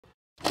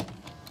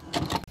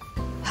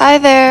Hi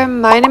there,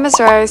 my name is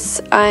Rice.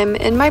 I'm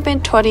in my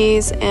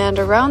mid-20s and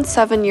around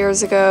 7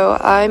 years ago,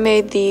 I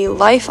made the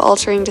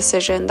life-altering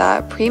decision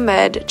that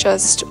pre-med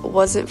just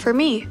wasn't for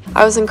me.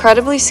 I was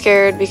incredibly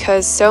scared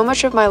because so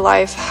much of my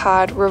life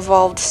had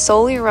revolved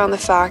solely around the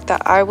fact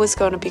that I was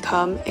going to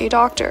become a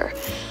doctor.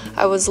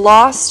 I was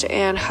lost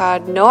and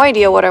had no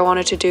idea what I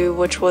wanted to do,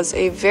 which was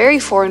a very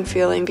foreign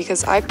feeling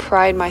because I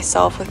pride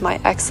myself with my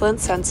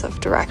excellent sense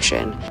of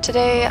direction.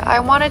 Today,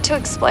 I wanted to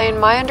explain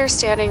my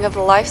understanding of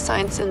the life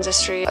science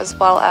industry as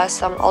well as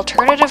some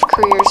alternative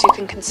careers you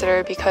can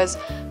consider because,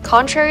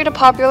 contrary to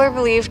popular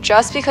belief,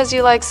 just because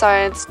you like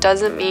science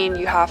doesn't mean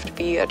you have to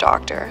be a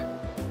doctor.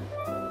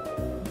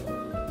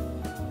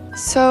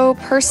 So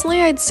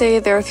personally, I'd say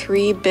there are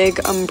three big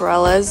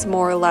umbrellas,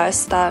 more or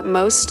less, that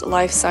most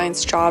life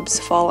science jobs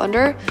fall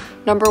under.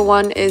 Number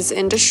one is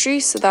industry,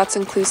 so that's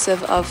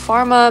inclusive of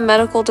pharma,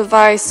 medical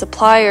device,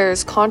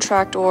 suppliers,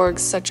 contract orgs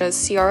such as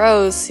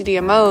CROs,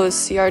 CDMOs,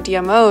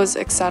 CRDMOs,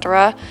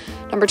 etc.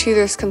 Number two,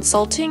 there's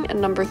consulting, and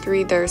number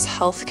three, there's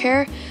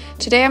healthcare.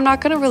 Today, I'm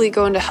not going to really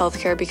go into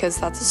healthcare because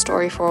that's a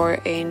story for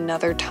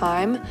another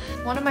time.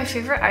 One of my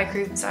favorite eye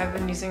creams I've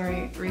been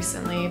using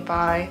recently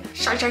by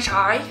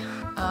Yesstyle.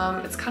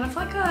 It's kind of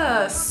like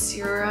a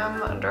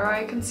serum under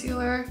eye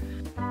concealer.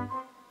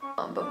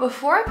 But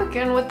before I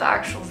begin with the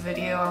actual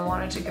video, I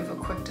wanted to give a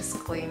quick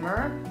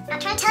disclaimer. I'm not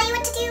trying to tell you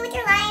what to do with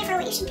your life or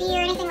what you should be or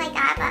anything like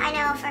that, but I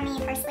know for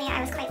me personally, I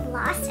was quite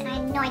lost and I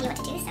had no idea what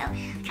to do, so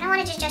I kind of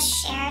wanted to just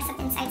share some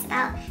insights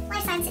about the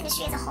life science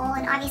industry as a whole,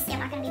 and obviously I'm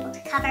not going to be able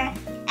to cover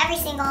every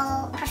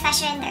single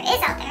profession there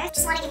is out there.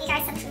 Just want to give you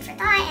guys some food for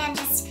thought and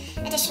just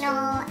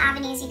additional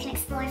avenues you can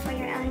explore for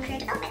your own career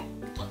development.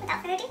 Okay,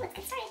 without further ado, let's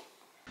get started.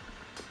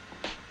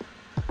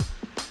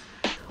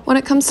 When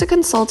it comes to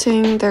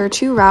consulting, there are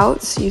two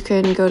routes. You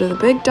can go to the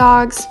big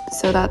dogs,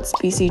 so that's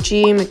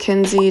BCG,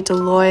 McKinsey,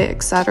 Deloitte,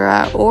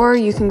 etc., or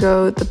you can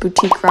go the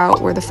boutique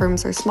route where the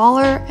firms are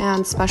smaller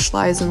and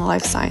specialize in the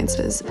life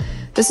sciences.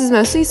 This is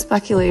mostly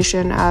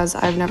speculation as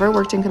I've never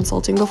worked in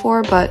consulting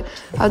before, but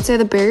I would say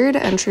the barrier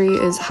to entry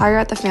is higher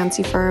at the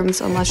fancy firms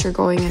unless you're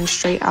going in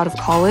straight out of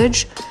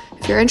college.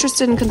 If you're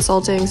interested in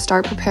consulting,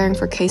 start preparing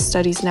for case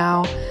studies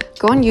now.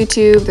 Go on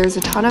YouTube, there's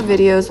a ton of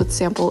videos with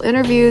sample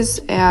interviews,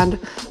 and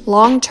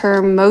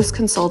long-term, most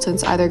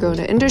consultants either go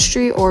into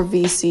industry or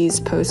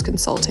VCs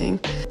post-consulting.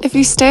 If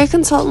you stay a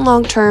consultant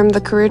long-term, the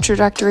career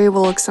trajectory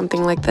will look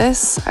something like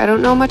this. I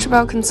don't know much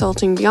about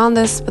consulting beyond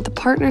this, but the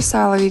partner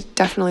salary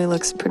definitely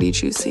looks pretty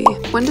juicy.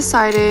 When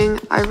deciding,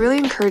 I really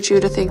encourage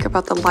you to think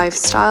about the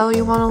lifestyle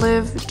you want to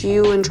live. Do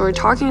you enjoy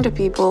talking to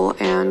people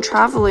and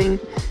traveling?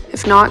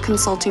 If not,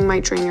 consulting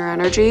might drain your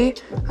energy.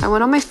 I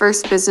went on my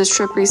first business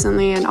trip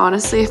recently, and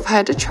honestly, if I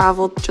had to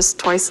travel just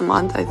twice a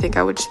month, I think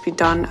I would just be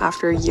done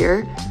after a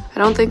year. I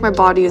don't think my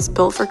body is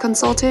built for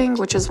consulting,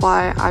 which is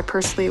why I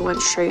personally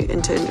went straight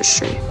into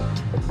industry.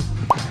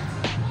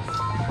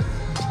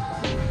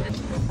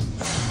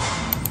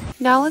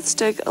 Now let's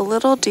dig a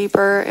little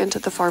deeper into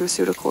the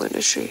pharmaceutical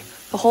industry.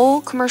 The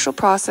whole commercial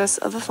process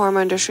of the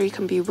pharma industry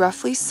can be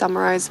roughly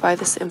summarized by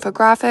this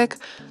infographic.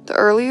 The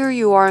earlier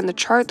you are in the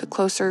chart, the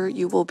closer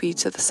you will be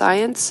to the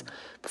science.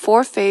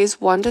 Before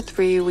phase 1 to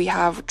 3, we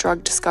have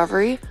drug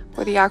discovery,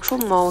 where the actual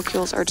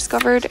molecules are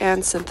discovered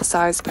and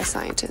synthesized by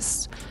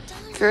scientists.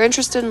 If you're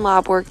interested in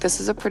lab work,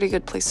 this is a pretty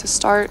good place to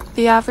start.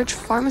 The average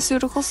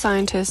pharmaceutical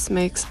scientist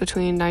makes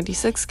between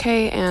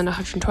 $96K and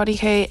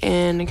 $120K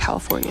in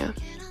California.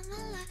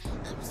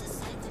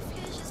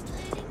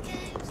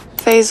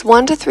 Phase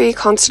 1 to 3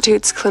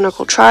 constitutes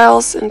clinical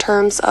trials. In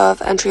terms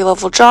of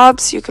entry-level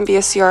jobs, you can be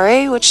a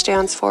CRA, which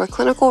stands for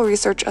Clinical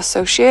Research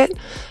Associate,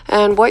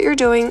 and what you're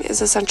doing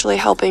is essentially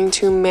helping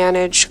to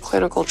manage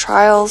clinical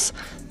trials.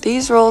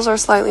 These roles are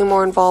slightly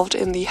more involved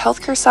in the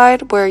healthcare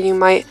side, where you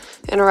might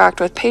interact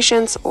with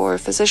patients or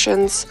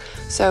physicians,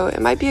 so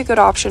it might be a good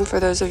option for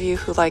those of you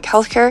who like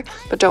healthcare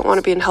but don't want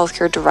to be in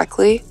healthcare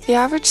directly. The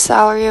average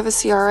salary of a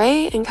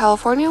CRA in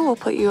California will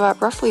put you at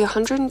roughly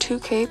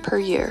 $102K per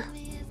year.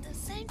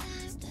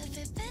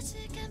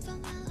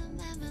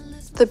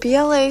 The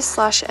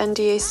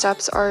BLA/NDA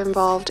steps are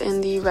involved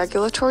in the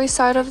regulatory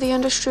side of the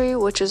industry,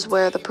 which is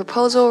where the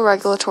proposal,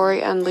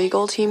 regulatory, and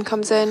legal team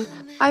comes in.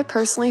 I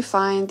personally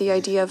find the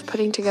idea of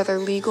putting together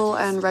legal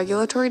and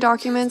regulatory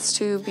documents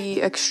to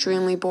be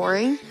extremely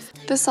boring.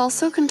 This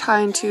also can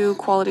tie into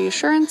quality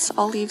assurance.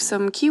 I'll leave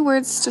some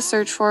keywords to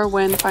search for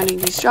when finding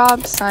these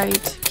jobs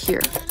right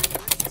here.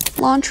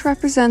 Launch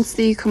represents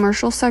the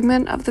commercial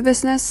segment of the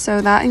business,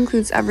 so that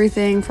includes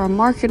everything from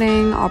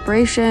marketing,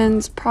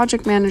 operations,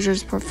 project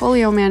managers,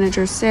 portfolio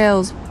managers,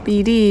 sales,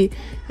 BD,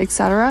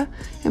 etc.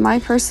 In my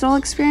personal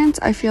experience,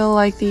 I feel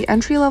like the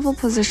entry-level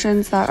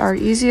positions that are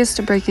easiest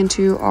to break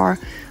into are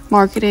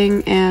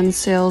marketing and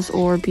sales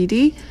or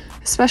BD.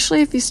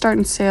 Especially if you start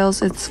in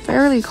sales, it's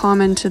fairly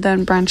common to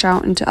then branch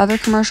out into other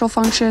commercial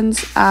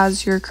functions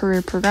as your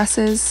career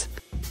progresses.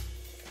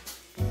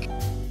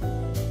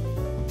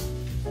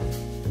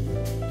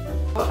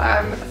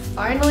 I'm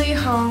finally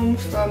home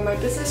from my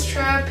business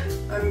trip.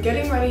 I'm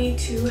getting ready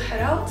to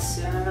head out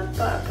soon,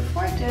 but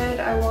before I did,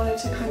 I wanted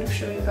to kind of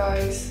show you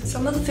guys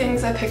some of the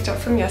things I picked up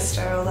from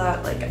Yesstyle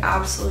that like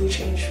absolutely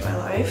changed my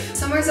life.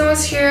 Summer's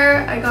almost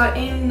here. I got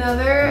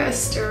another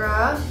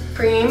Astera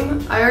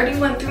cream. I already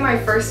went through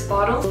my first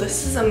bottle.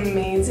 This is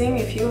amazing.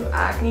 If you have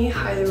acne,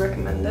 highly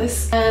recommend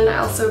this. And I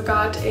also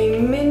got a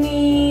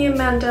mini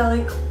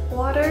Mandelic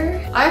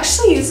water. I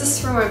actually use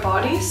this for my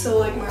body, so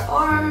like my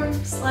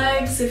arms,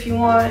 legs, if you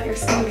want your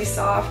skin to be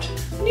soft.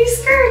 A new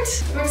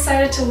skirt! I'm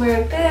excited to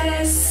wear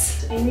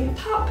this. A new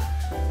top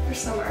for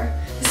summer.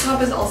 This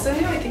top is also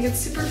new. I think it's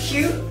super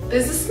cute.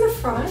 There's this in the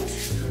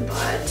front,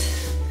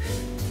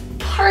 but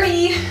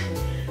party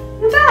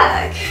in the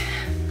back.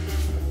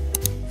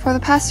 For the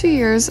past few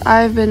years,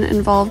 I've been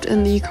involved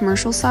in the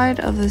commercial side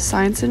of the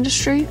science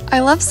industry.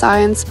 I love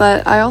science,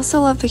 but I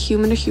also love the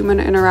human-to-human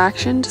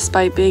interaction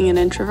despite being an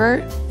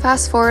introvert.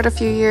 Fast forward a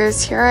few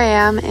years, here I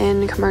am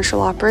in commercial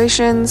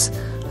operations.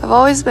 I've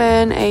always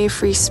been a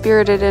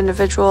free-spirited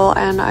individual,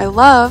 and I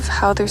love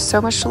how there's so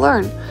much to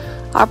learn.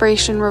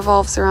 Operation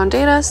revolves around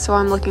data, so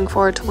I'm looking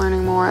forward to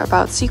learning more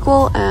about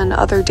SQL and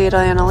other data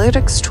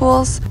analytics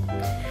tools.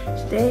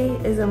 Today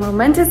is a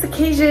momentous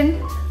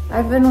occasion.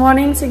 I've been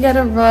wanting to get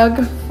a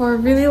rug for a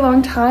really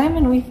long time,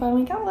 and we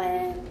finally got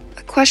one.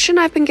 A question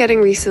I've been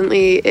getting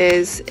recently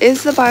is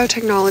the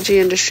biotechnology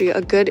industry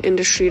a good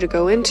industry to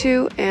go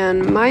into?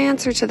 And my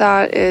answer to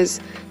that is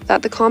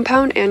that the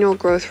compound annual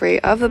growth rate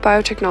of the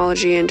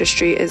biotechnology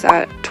industry is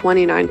at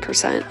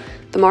 29%.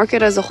 The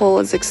market as a whole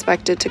is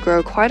expected to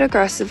grow quite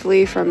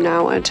aggressively from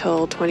now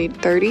until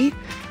 2030.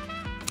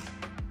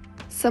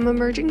 Some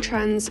emerging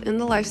trends in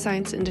the life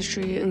science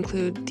industry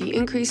include the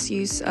increased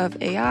use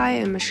of AI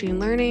and machine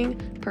learning,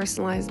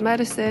 personalized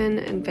medicine,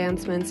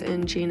 advancements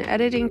in gene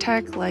editing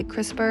tech like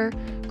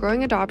CRISPR,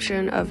 growing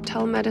adoption of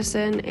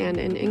telemedicine, and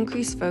an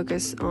increased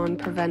focus on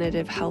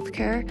preventative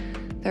healthcare.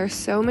 There are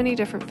so many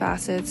different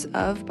facets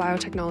of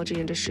biotechnology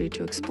industry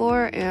to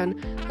explore, and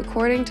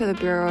according to the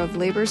Bureau of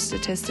Labor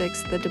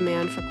Statistics, the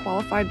demand for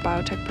qualified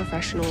biotech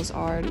professionals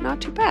are not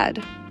too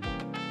bad.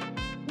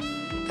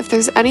 If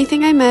there's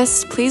anything I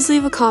missed, please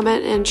leave a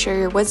comment and share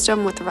your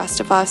wisdom with the rest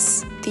of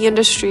us. The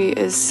industry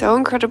is so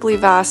incredibly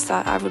vast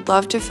that I would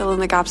love to fill in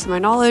the gaps in my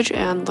knowledge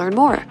and learn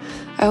more.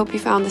 I hope you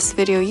found this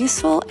video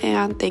useful,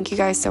 and thank you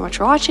guys so much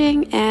for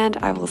watching, and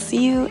I will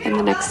see you in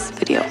the next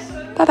video.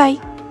 Bye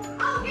bye!